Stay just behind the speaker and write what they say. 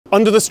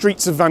Under the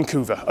streets of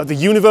Vancouver, at the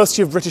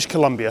University of British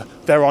Columbia,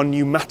 there are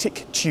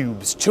pneumatic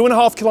tubes,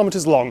 2.5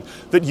 kilometres long,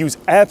 that use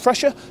air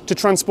pressure to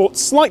transport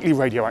slightly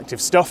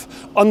radioactive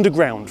stuff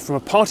underground from a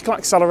particle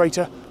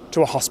accelerator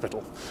to a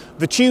hospital.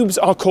 The tubes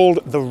are called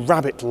the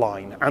rabbit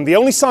line, and the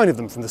only sign of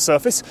them from the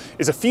surface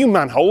is a few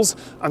manholes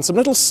and some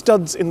little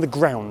studs in the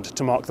ground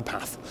to mark the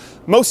path.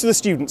 Most of the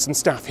students and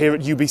staff here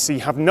at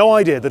UBC have no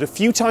idea that a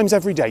few times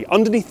every day,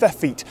 underneath their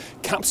feet,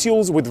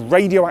 capsules with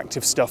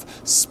radioactive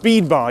stuff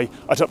speed by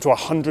at up to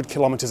 100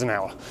 kilometres an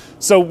hour.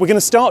 So we're going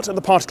to start at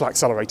the particle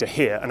accelerator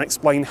here and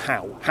explain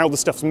how the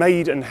stuff's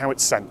made and how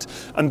it's sent.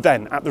 And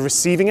then at the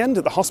receiving end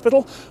at the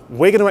hospital,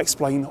 we're going to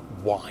explain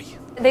why.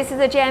 This is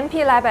a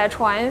GMP lab at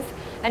Triumph,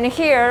 and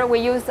here we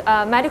use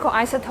medical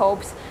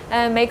isotopes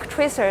and make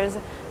tracers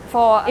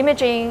for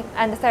imaging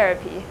and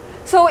therapy.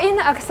 So in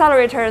the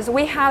accelerators,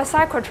 we have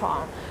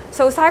cyclotron.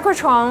 So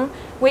cyclotron,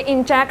 we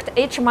inject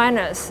H-,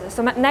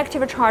 so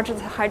negative charged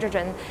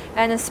hydrogen,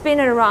 and spin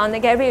it around,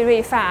 get really,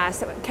 really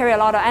fast, carry a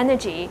lot of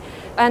energy,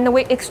 and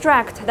we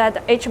extract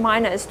that H-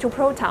 to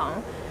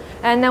proton.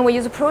 And then we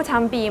use a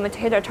proton beam to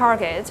hit a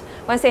target.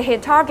 Once they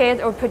hit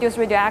target, we produce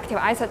radioactive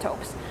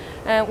isotopes.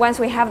 Once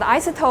we have the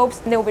isotopes,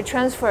 they will be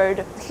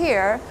transferred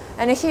here,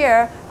 and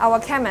here our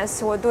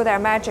chemists will do their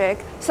magic.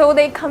 So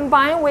they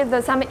combine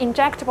with some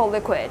injectable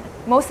liquid,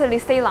 mostly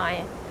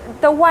saline.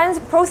 The ones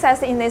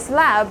processed in this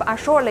lab are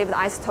short-lived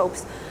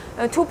isotopes.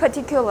 Two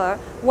particular,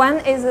 one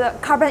is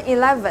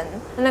carbon-11,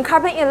 and the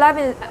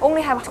carbon-11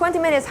 only have 20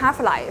 minutes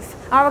half-life.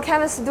 Our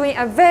chemists are doing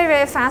a very,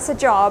 very fast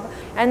job,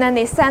 and then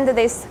they send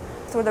this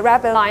through the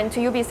rabbit line to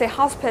UBC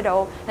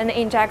hospital and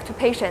inject to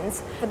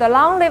patients. For the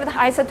long-lived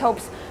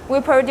isotopes, we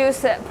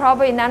produce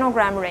probably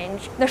nanogram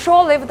range. The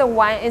short-lived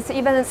one is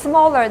even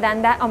smaller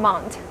than that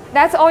amount.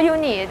 That's all you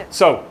need.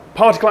 So,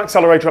 particle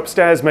accelerator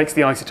upstairs makes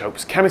the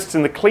isotopes. Chemists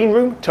in the clean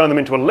room turn them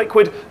into a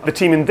liquid. The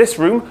team in this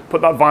room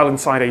put that vial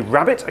inside a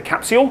rabbit, a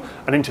capsule,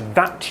 and into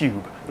that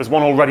tube. There's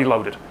one already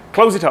loaded.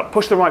 Close it up,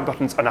 push the right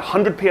buttons, and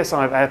 100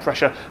 psi of air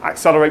pressure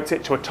accelerates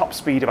it to a top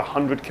speed of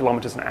 100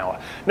 kilometers an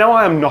hour. Now,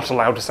 I am not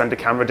allowed to send a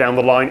camera down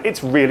the line.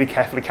 It's really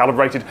carefully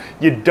calibrated.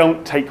 You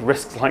don't take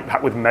risks like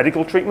that with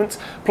medical treatments.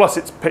 Plus,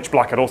 it's pitch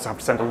black. I'd also have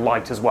to send a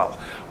light as well.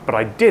 But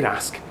I did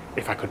ask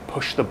if I could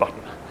push the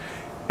button.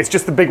 It's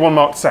just the big one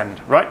marked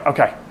send, right?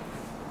 Okay.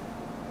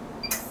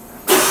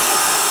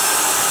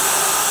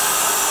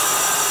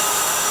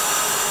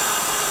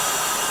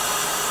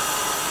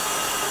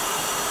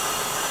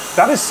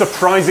 That is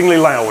surprisingly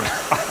loud.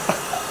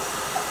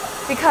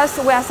 Because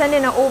we are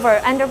sending it over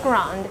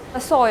underground, the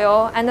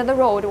soil and the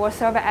road will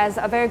serve as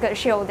a very good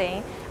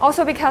shielding.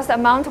 Also because the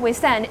amount we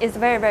send is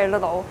very, very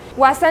little.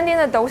 We are sending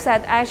the dose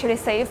that actually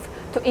safe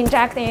to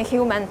inject in a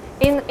human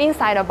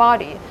inside a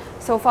body.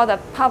 So for the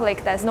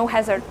public, there's no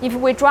hazard. If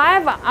we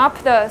drive up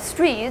the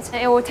street,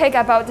 it will take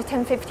about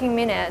 10-15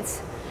 minutes.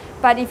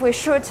 But if we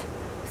shoot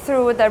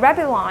through the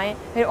rabbit line,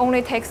 it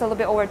only takes a little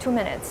bit over 2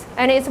 minutes.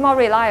 And it's more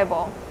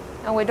reliable.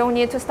 And we don't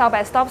need to stop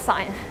at stop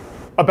sign.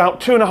 About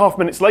 2.5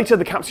 minutes later,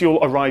 the capsule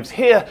arrives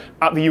here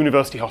at the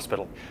university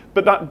hospital.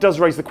 But that does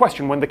raise the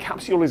question, when the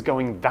capsule is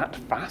going that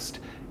fast,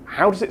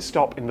 how does it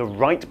stop in the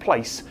right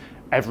place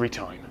every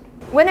time?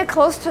 When it's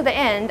close to the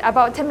end,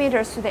 about 10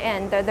 meters to the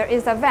end, there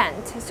is a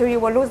vent, so you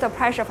will lose the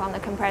pressure from the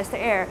compressed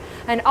air.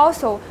 And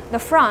also, the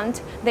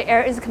front, the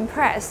air is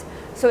compressed,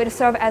 so it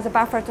serves as a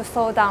buffer to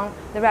slow down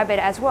the rabbit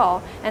as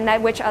well, and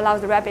that which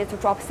allows the rabbit to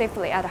drop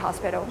safely at the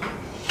hospital.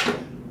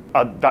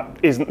 That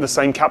isn't the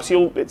same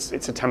capsule. It's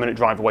a 10-minute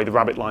drive away. The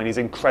rabbit line is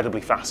incredibly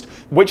fast.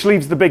 Which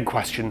leaves the big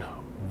question,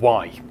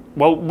 why?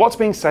 Well, what's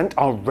being sent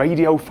are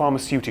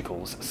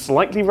radiopharmaceuticals,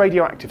 slightly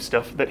radioactive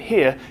stuff that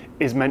here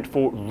is meant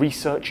for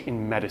research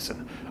in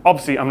medicine.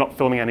 Obviously, I'm not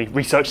filming any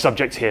research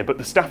subjects here, but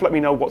the staff let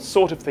me know what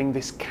sort of thing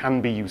this can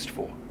be used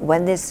for.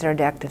 When this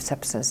radioactive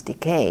substance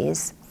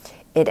decays,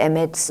 it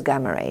emits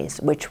gamma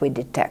rays, which we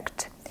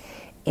detect.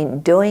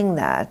 In doing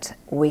that,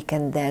 we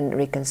can then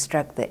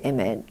reconstruct the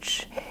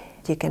image.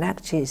 You can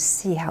actually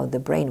see how the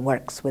brain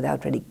works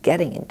without really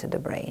getting into the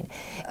brain.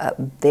 A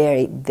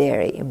very,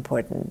 very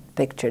important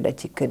picture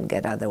that you couldn't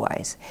get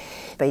otherwise.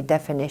 By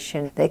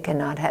definition, they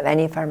cannot have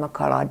any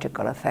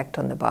pharmacological effect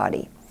on the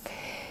body.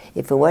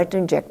 If we were to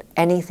inject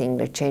anything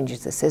that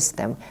changes the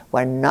system,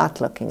 we're not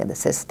looking at the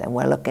system,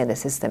 we're looking at the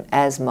system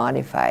as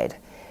modified.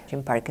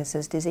 In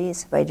Parkinson's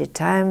disease, by the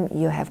time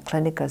you have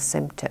clinical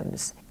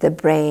symptoms, the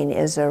brain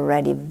is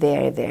already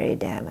very, very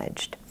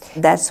damaged.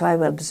 That's why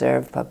we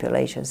observe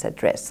populations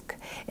at risk.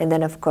 And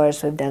then, of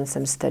course, we've done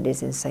some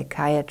studies in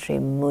psychiatry,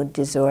 mood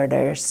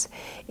disorders,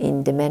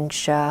 in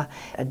dementia,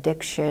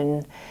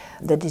 addiction.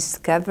 The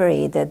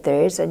discovery that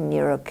there is a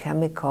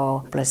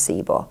neurochemical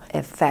placebo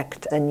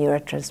effect, a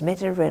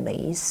neurotransmitter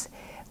release,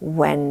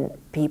 when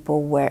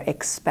people were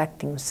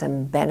expecting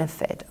some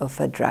benefit of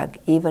a drug,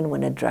 even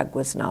when a drug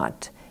was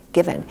not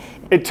given.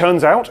 It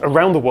turns out,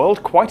 around the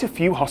world, quite a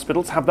few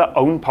hospitals have their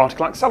own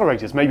particle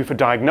accelerators, maybe for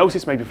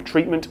diagnosis, maybe for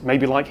treatment,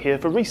 maybe like here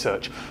for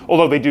research,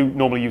 although they do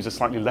normally use a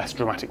slightly less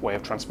dramatic way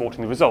of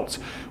transporting the results,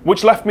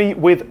 which left me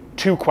with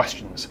two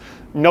questions.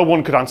 No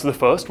one could answer the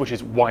first, which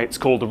is why it's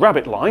called the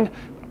rabbit line.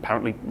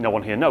 Apparently no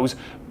one here knows.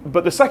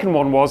 But the second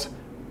one was,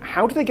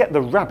 how do they get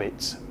the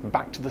rabbits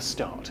back to the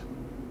start?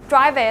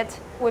 Drive it,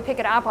 we pick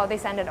it up, or they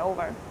send it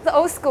over. The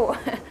old school.